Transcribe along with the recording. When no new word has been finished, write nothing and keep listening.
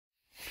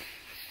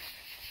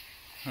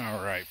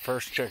Alright,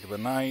 first check of the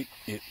night.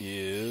 It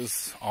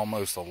is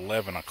almost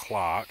 11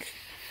 o'clock.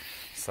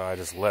 So I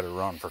just let it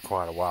run for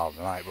quite a while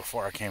tonight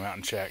before I came out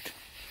and checked.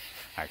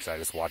 Actually, I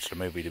just watched a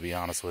movie, to be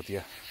honest with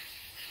you.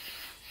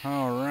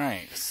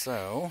 Alright,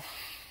 so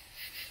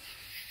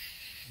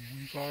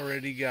we've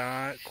already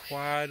got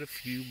quite a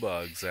few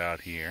bugs out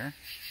here.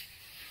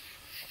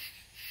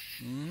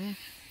 Let's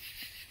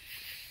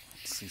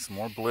see, some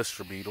more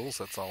blister beetles.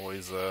 That's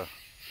always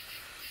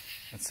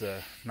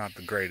not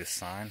the greatest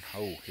sign.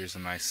 Oh, here's a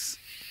nice,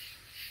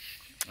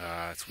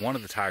 it's one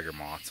of the tiger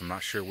moths. I'm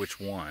not sure which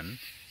one.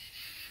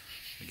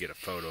 Let me get a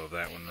photo of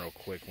that one real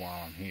quick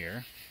while I'm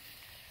here.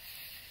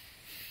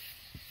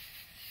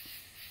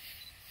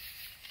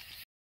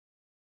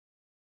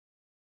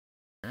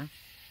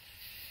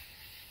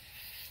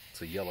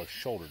 It's a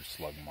yellow-shouldered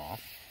slug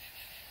moth.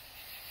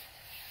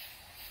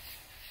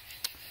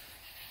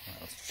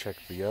 Let's check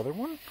the other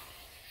one.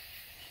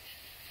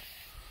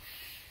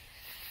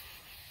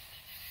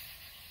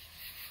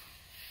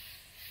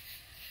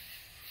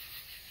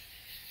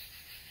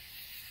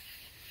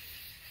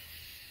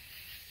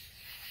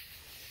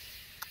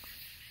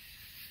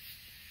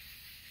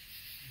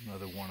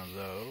 Another one of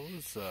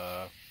those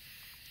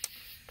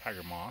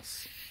tiger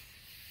moths.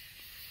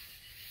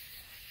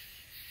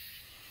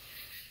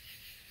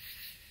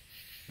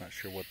 Not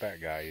sure what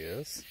that guy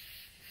is.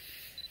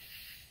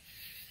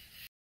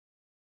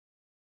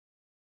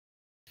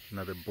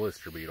 Another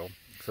blister beetle.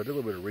 So I did a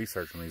little bit of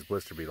research on these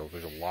blister beetles.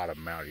 There's a lot of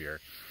them out here.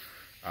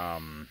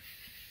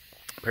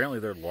 Apparently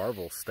their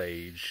larval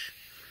stage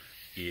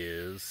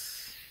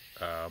is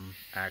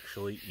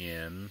actually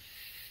in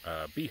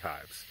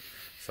beehives.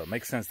 So it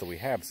makes sense that we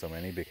have so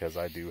many, because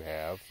I do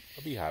have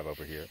a beehive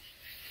over here.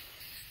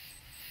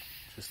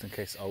 Just in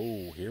case.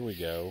 Oh, here we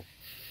go.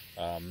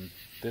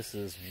 This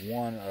is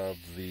one of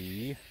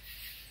the...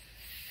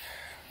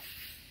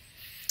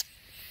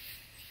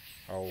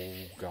 Oh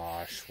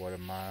gosh, what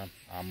am I?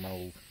 I'm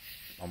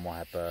gonna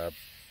have to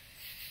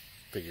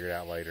figure it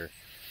out later.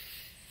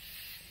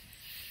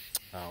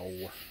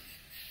 Oh.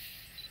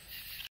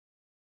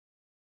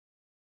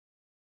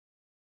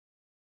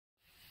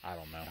 I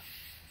don't know.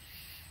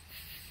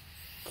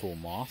 Cool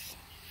moth.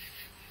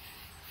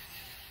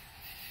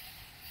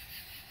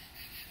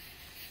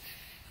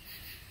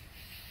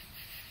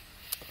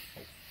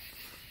 Oh.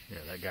 Yeah,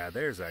 that guy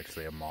there is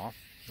actually a moth.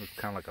 Looks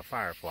kind of like a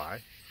firefly.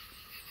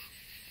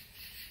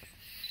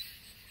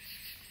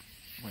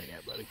 Where you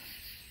at, buddy?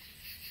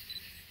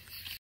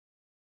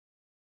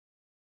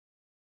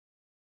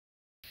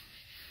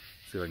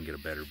 See if I can get a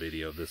better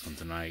video of this one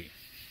tonight.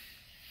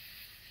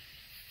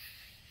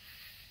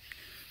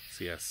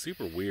 So yeah,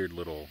 super weird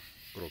little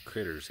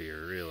critters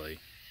here, really.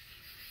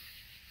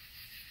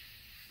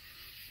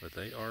 But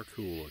they are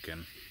cool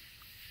looking.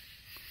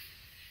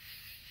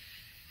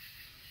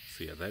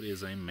 So yeah, that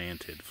is a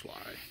mantid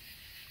fly.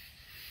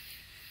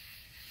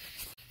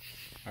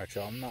 Alright,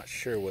 y'all, I'm not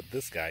sure what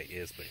this guy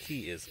is, but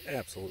he is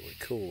absolutely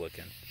cool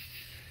looking.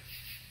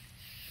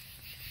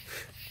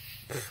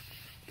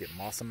 Getting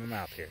moss in my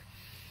mouth here,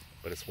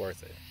 but it's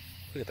worth it.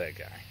 Look at that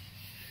guy.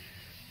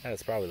 That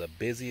is probably the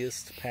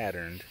busiest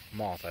patterned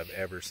moth I've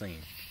ever seen.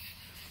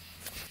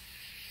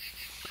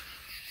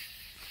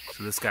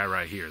 So this guy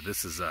right here,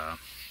 this is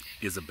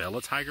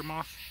Isabella tiger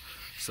moth.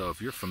 So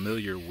if you're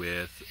familiar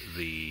with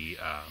the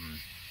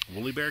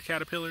woolly bear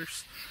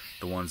caterpillars,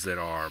 the ones that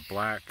are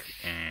black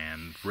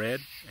and red,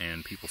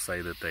 and people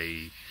say that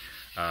they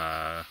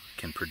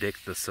can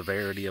predict the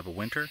severity of a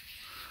winter,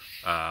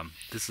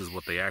 this is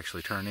what they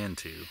actually turn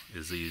into,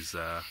 is these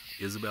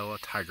Isabella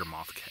tiger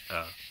moth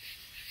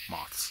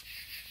moths.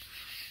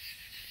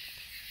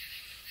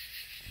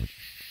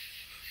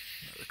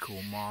 Another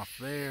cool moth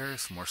there,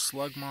 some more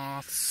slug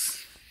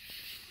moths.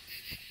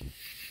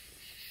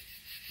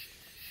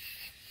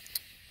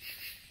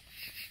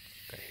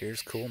 Okay,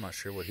 here's cool, not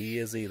sure what he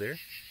is either.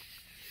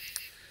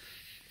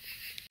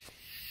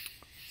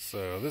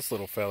 So this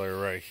little feller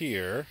right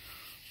here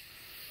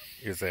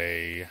is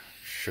a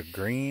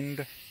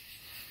chagrined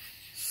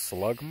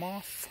slug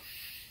moth,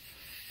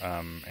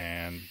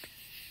 and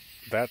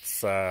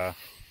that's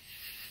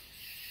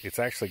it's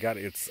actually got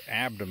its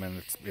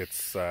abdomen,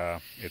 its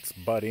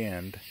butt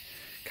end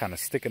kind of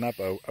sticking up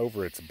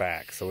over its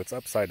back, so it's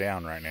upside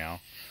down right now.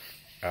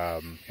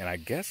 And I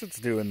guess it's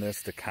doing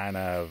this to kind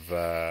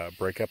of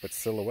break up its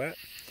silhouette.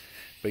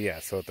 But yeah,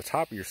 so at the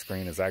top of your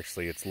screen is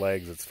actually its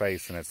legs, its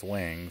face, and its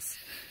wings,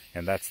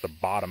 and that's the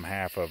bottom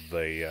half of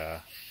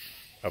the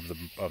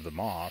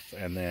moth.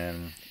 And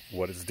then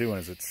what it's doing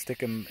is it's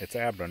sticking its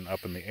abdomen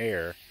up in the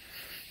air,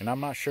 and I'm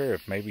not sure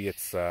if maybe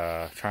it's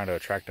trying to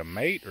attract a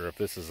mate, or if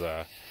this is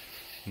a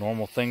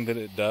normal thing that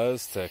it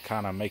does to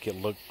kind of make it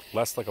look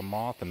less like a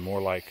moth and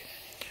more like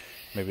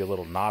maybe a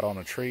little knot on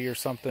a tree or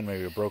something,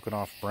 maybe a broken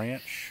off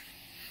branch.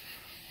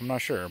 I'm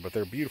not sure, but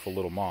they're beautiful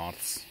little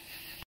moths.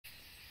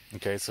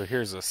 Okay, so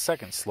here's a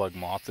second slug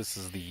moth. This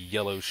is the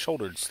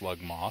yellow-shouldered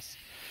slug moth,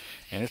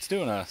 and it's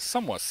doing a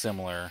somewhat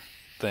similar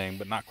thing,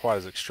 but not quite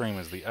as extreme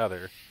as the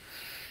other.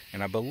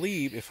 And I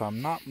believe, if I'm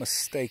not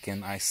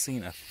mistaken, I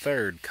seen a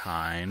third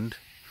kind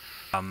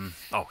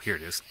Oh, here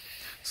it is.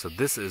 So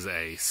this is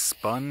a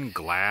spun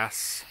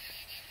glass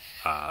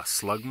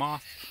slug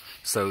moth.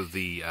 So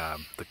the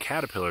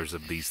caterpillars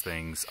of these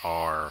things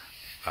are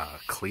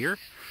clear,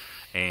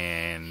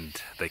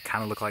 and they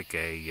kind of look like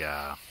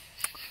a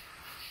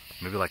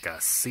maybe like a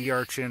sea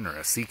urchin or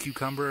a sea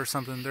cucumber or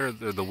something. They're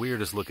the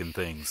weirdest looking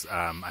things.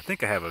 I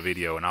think I have a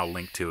video, and I'll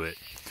link to it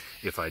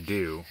if I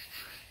do.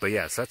 But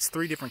yes, that's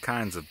 3 different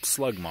kinds of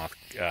slug moth.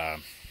 Yeah,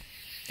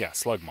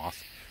 slug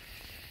moth.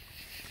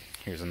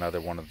 Here's another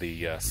one of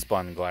the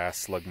spun glass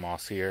slug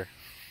moths here.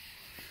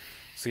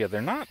 So yeah,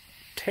 they're not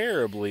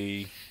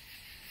terribly,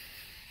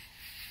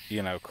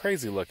 you know,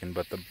 crazy looking,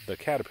 but the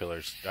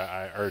caterpillars,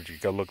 I urge you,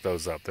 go look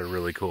those up. They're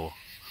really cool.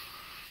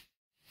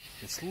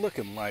 It's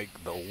looking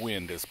like the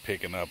wind is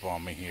picking up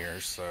on me here,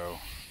 so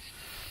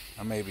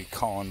I may be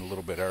calling a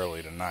little bit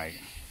early tonight.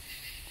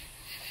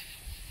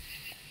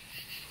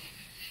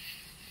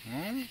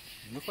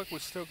 Looks like we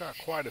still got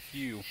quite a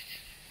few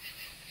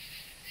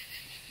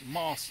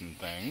moss and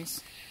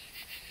things,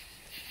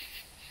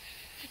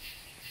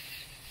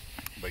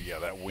 but yeah,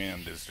 that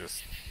wind is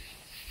just,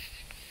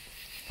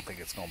 I think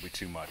it's gonna be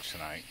too much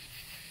tonight.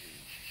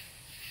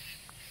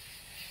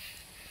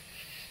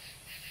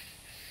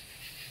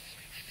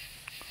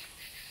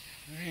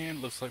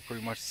 And looks like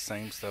pretty much the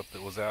same stuff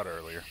that was out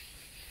earlier.